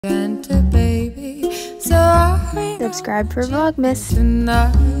Subscribe for Vlogmas.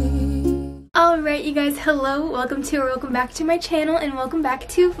 Alright you guys, hello, welcome back to my channel and welcome back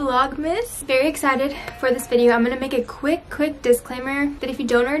to Vlogmas. Very excited for this video. I'm gonna make a quick disclaimer that if you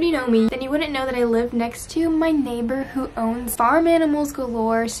don't already know me, then you wouldn't know that I live next to my neighbor who owns farm animals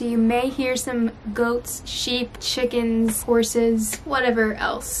galore, so you may hear some goats, sheep, chickens, horses, whatever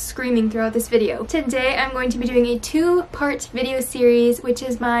else screaming throughout this video. Today I'm going to be doing a two-part video series, which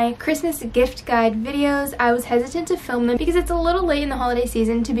is my Christmas gift guide videos. I was hesitant to film them because it's a little late in the holiday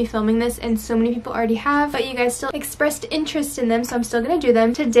season to be filming this, and so many people already have, but you guys still expressed interest in them, so I'm still gonna do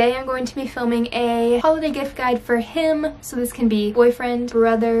them. Today I'm going to be filming a holiday gift guide for him, so this can be boyfriend,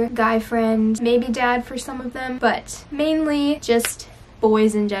 brother, guy friend, maybe dad for some of them, but mainly just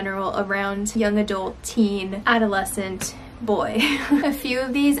boys in general around young adult, teen, adolescent, boy. A few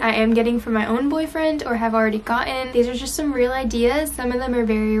of these I am getting from my own boyfriend or have already gotten. These are just some real ideas. Some of them are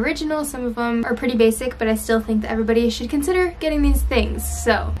very original, some of them are pretty basic, but I still think that everybody should consider getting these things.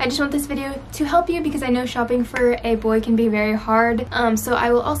 So I just want this video to help you because I know shopping for a boy can be very hard. So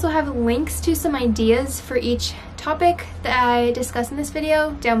I will also have links to some ideas for each topic that I discuss in this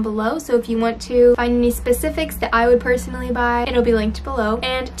video down below, so if you want to find any specifics that I would personally buy, it'll be linked below.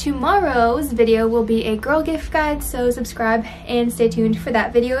 And tomorrow's video will be a girl gift guide, so subscribe and stay tuned for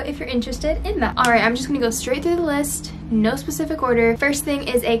that video if you're interested in that. Alright, I'm just gonna go straight through the list, no specific order. First thing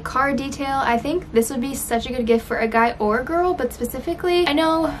is a car detail. I think this would be such a good gift for a guy or a girl, but specifically, I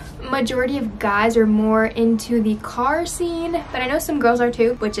know majority of guys are more into the car scene, but I know some girls are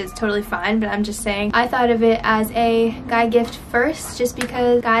too, which is totally fine, but I'm just saying I thought of it as a guy gift first, just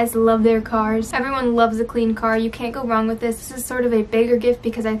because guys love their cars. Everyone loves a clean car. You can't go wrong with this. This is sort of a bigger gift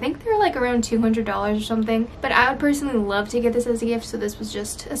because I think they're like around $200 or something, but I would personally love to get this as a gift, so this was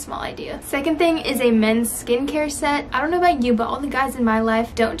just a small idea. Second thing is a men's skincare set. I don't know about you, but all the guys in my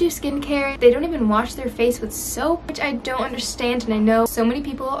life don't do skincare. They don't even wash their face with soap, which I don't understand, and I know so many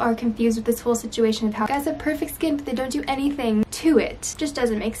people are confused with this whole situation of how guys have perfect skin but they don't do anything to it. Just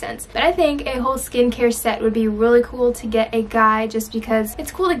doesn't make sense. But I think a whole skincare set would be really cool to get a guy, just because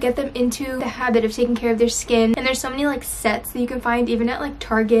it's cool to get them into the habit of taking care of their skin. And there's so many like sets that you can find even at like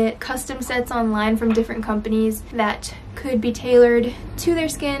Target, custom sets online from different companies that could be tailored to their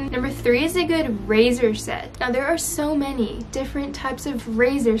skin. Number 3 is a good razor set. Now there are so many different types of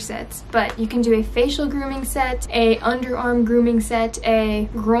razor sets, but you can do a facial grooming set, a underarm grooming set, a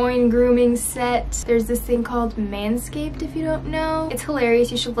groin grooming set. There's this thing called Manscaped, if you don't know. It's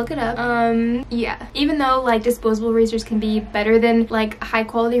hilarious, you should look it up. Yeah, even though like disposable razors can be better than like high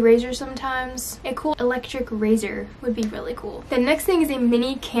quality razors sometimes, a cool electric razor would be really cool. The next thing is a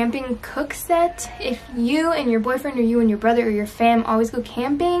mini camping cook set. If you and your boyfriend or you and your brother or your fam always go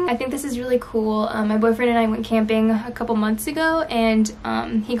camping, I think this is really cool. My boyfriend and I went camping a couple months ago, and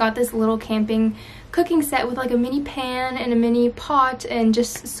he got this little camping cooking set with like a mini pan and a mini pot and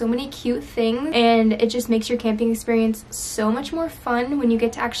just so many cute things, and it just makes your camping experience so much more fun when you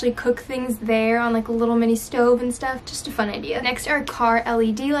get to actually cook things there on like a little mini stove and stuff. Just a fun idea. Next are car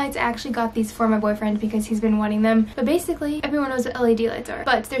LED lights. I actually got these for my boyfriend because he's been wanting them, but basically everyone knows what LED lights are,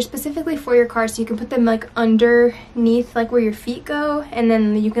 but they're specifically for your car, so you can put them like underneath like where your feet go, and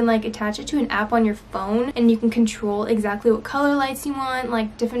then you can like attach it to an app on your phone and you can control exactly what color lights you want,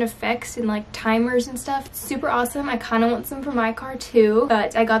 like different effects and like timers and stuff. It's super awesome. I kind of want some for my car too,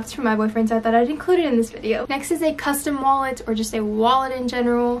 but I got this for my boyfriend, so I thought I'd include it in this video. Next is a custom wallet, or just a wallet in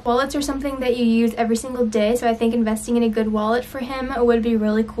general. Wallets are something that you use every single day, so I think investing in a good wallet for him would be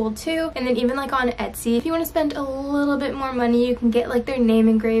really cool too. And then even like on Etsy, if you want to spend a little bit more money, you can get like their name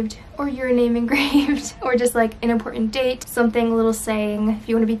engraved or your name engraved, or just like an important date, something, a little saying if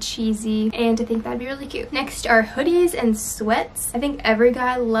you want to be cheesy, and I think that'd be really cute. Next are hoodies and sweats. I think every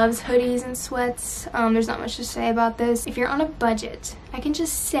guy loves hoodies and sweats. There's not much to say about this. If you're on a budget, I can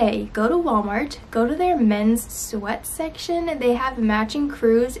just say go to Walmart, go to their men's sweat section. They have matching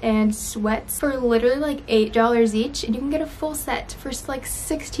crews and sweats for literally like $8 each, and you can get a full set for like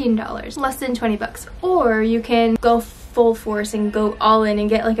 $16, less than 20 bucks. Or you can go full force and go all in and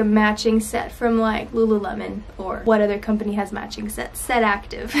get like a matching set from like Lululemon, or what other company has matching sets? Set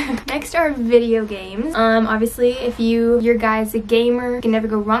Active. Next are video games. Obviously if your guy's a gamer, you can never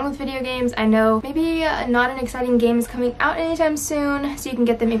go wrong with video games. I know maybe not an exciting game is coming out anytime soon, so you can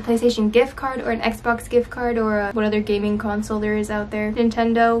get them a PlayStation gift card or an Xbox gift card, or what other gaming console there is out there,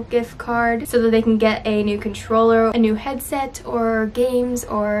 Nintendo gift card, so that they can get a new controller, a new headset, or games,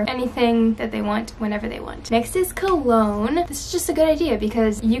 or anything that they want whenever they want. Next is cologne. cologne. This is just a good idea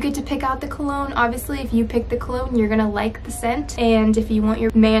because you get to pick out the cologne. Obviously, if you pick the cologne, you're gonna like the scent, and if you want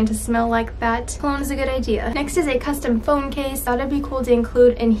your man to smell like that, cologne is a good idea. Next is a custom phone case. Thought it'd be cool to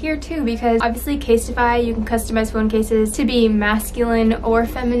include in here too, because obviously Casetify, you can customize phone cases to be masculine or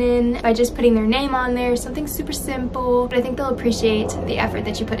feminine by just putting their name on there. Something super simple, but I think they'll appreciate the effort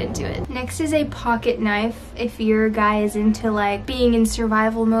that you put into it. Next is a pocket knife. If your guy is into like being in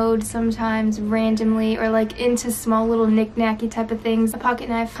survival mode sometimes randomly, or like into small little knick-knacky type of things, a pocket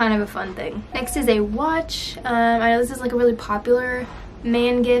knife, kind of a fun thing. Next is a watch. I know this is like a really popular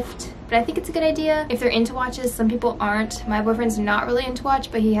man gift, but I think it's a good idea if they're into watches. Some people aren't. My boyfriend's not really into watch,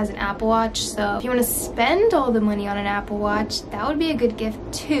 but he has an Apple Watch, so if you want to spend all the money on an Apple Watch, that would be a good gift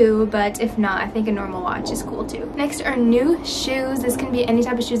too, but if not, I think a normal watch is cool too. Next are new shoes. This can be any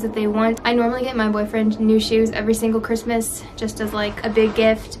type of shoes that they want. I normally get my boyfriend new shoes every single Christmas just as like a big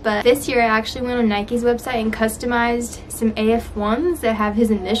gift, but this year I actually went on Nike's website and customized some AF1s that have his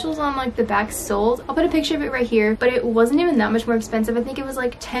initials on like the back soles. I'll put a picture of it right here, but it wasn't even that much more expensive. I think it was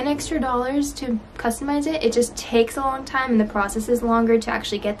like $10 extra to customize it. It just takes a long time and the process is longer to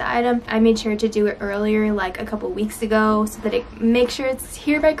actually get the item. I made sure to do it earlier, like a couple weeks ago, so that it makes sure it's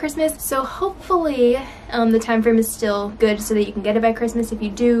here by Christmas. So hopefully the time frame is still good so that you can get it by Christmas. If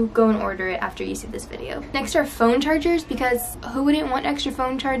you do, go and order it after you see this video. Next are phone chargers, because who wouldn't want extra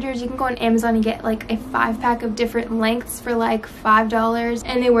phone chargers? You can go on Amazon and get like a 5-pack of different lengths for like $5,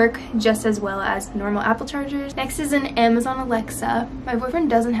 and they work just as well as normal Apple chargers. Next is an Amazon Alexa. My boyfriend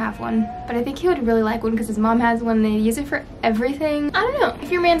doesn't have one, but I think he would really like one because his mom has one. They use it for everything. I don't know.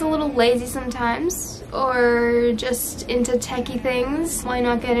 If your man's a little lazy sometimes, or just into techie things, why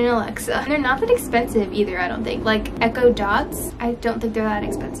not get an Alexa? And they're not that expensive either, I don't think. Like Echo Dots, I don't think they're that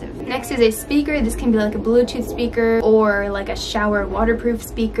expensive. Next is a speaker. This can be like a Bluetooth speaker or like a shower waterproof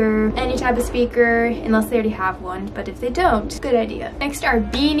speaker, any type of speaker, unless they already have one, but if they don't, good idea. Next are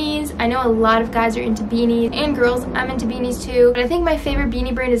beanies. I know a lot of guys are into beanies, and girls, I'm into beanies too, but I think my favorite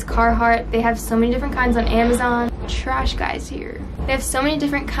beanie brand is Carhartt. They have so many different kinds on Amazon. Trash guys here. They have so many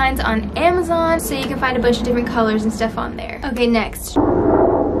different kinds on Amazon, so you can find a bunch of different colors and stuff on there. Okay, next.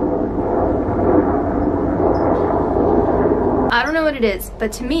 I don't know what it is,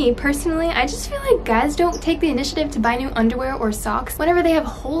 but to me personally, I just feel like guys don't take the initiative to buy new underwear or socks whenever they have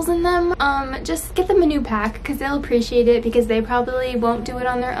holes in them. Just get them a new pack, because they'll appreciate it, because they probably won't do it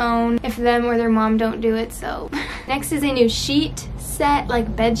on their own if them or their mom don't do it. So next is a new sheet set,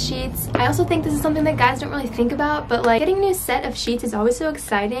 like bed sheets. I also think this is something that guys don't really think about, but like getting a new set of sheets is always so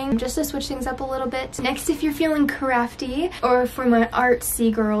exciting, just to switch things up a little bit. Next, if you're feeling crafty, or for my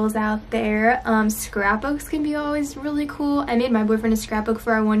artsy girls out there, scrapbooks can be always really cool. I made my boyfriend a scrapbook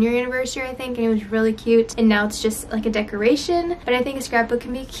for our 1-year anniversary, I think, and it was really cute, and now it's just like a decoration, but I think a scrapbook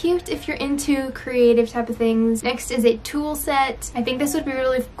can be cute if you're into creative type of things. Next is a tool set. I think this would be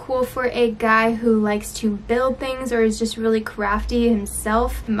really cool for a guy who likes to build things or is just really crafty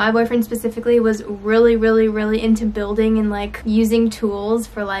himself. My boyfriend specifically was really into building and like using tools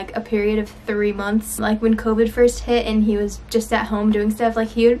for like a period of 3 months. Like when COVID first hit and he was just at home doing stuff, like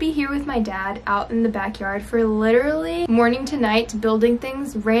he would be here with my dad out in the backyard for literally morning to night building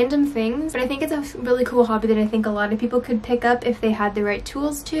things, random things. But I think it's a really cool hobby that I think a lot of people could pick up if they had the right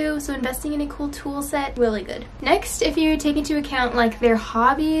tools too. So investing in a cool tool set, really good. Next, if you take into account like their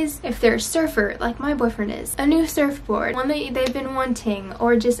hobbies, if they're a surfer like my boyfriend is, a new surfboard, one that they've been wanting,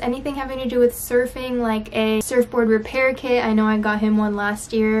 or just anything having to do with surfing, like a surfboard repair kit. I know I got him one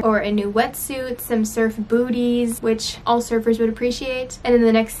last year, or a new wetsuit, some surf booties, which all surfers would appreciate. And then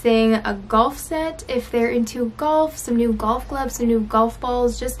the next thing, a golf set if they're into golf, some new golf gloves, some new golf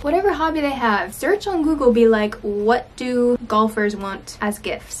balls, just whatever hobby they have. Search on Google, be like, what do golfers want as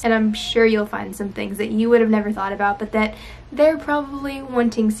gifts? And I'm sure you'll find some things that you would have never thought about, but that they're probably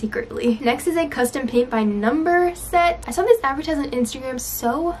wanting secretly. Next is a custom paint by number set. I saw this advertised on Instagram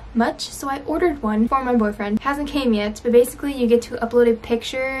so much, so I ordered one for my boyfriend. It hasn't came yet, but basically you get to upload a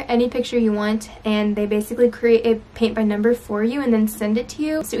picture, any picture you want, and they basically create a paint by number for you and then send it to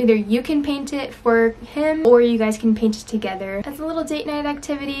you. So either you can paint it for him or you guys can paint it together. That's a little date night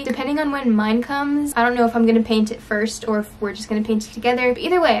activity. Depending on when mine comes, I don't know if I'm gonna paint it first or if we're just gonna paint it together. But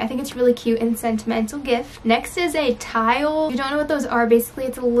either way, I think it's really cute and sentimental gift. Next is a tile. If you don't know what those are, basically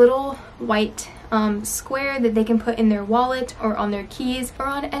it's a little white square that they can put in their wallet or on their keys or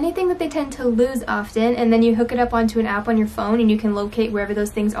on anything that they tend to lose often, and then you hook it up onto an app on your phone and you can locate wherever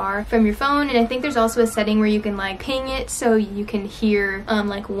those things are from your phone. And I think there's also a setting where you can like ping it so you can hear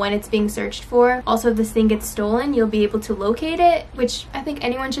like when it's being searched for. Also, if this thing gets stolen, you'll be able to locate it, which I think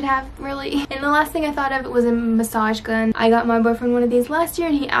anyone should have, really. And the last thing I thought of was a massage gun. I got my boyfriend one of these last year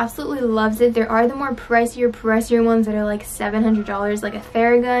and he absolutely loves it. There are the more pricier ones that are like $700, like a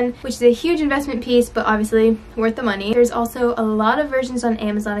Theragun, which is a huge investment piece, but obviously worth the money. There's also a lot of versions on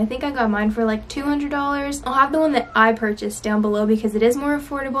Amazon. I think I got mine for like $200. I'll have the one that I purchased down below because it is more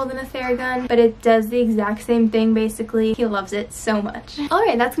affordable than a Theragun, but it does the exact same thing basically. He loves it so much.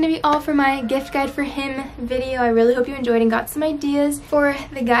 Alright, that's gonna be all for my gift guide for him video. I really hope you enjoyed and got some ideas for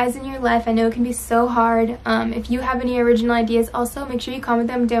the guys in your life. I know it can be so hard. If you have any original ideas, also make sure you comment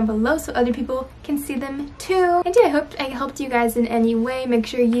them down below so other people can see them too. And yeah, I hope I helped you guys in any way. Make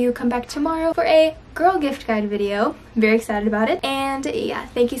sure you come back tomorrow for a girl gift guide video. Very excited about it. And yeah,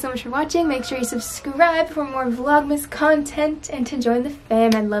 thank you so much for watching. Make sure you subscribe for more Vlogmas content and to join the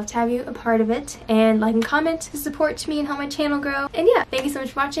fam. I'd love to have you a part of it. And like and comment to support me and help my channel grow. And yeah, thank you so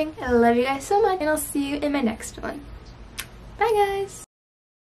much for watching. I love you guys so much and I'll see you in my next one. Bye guys!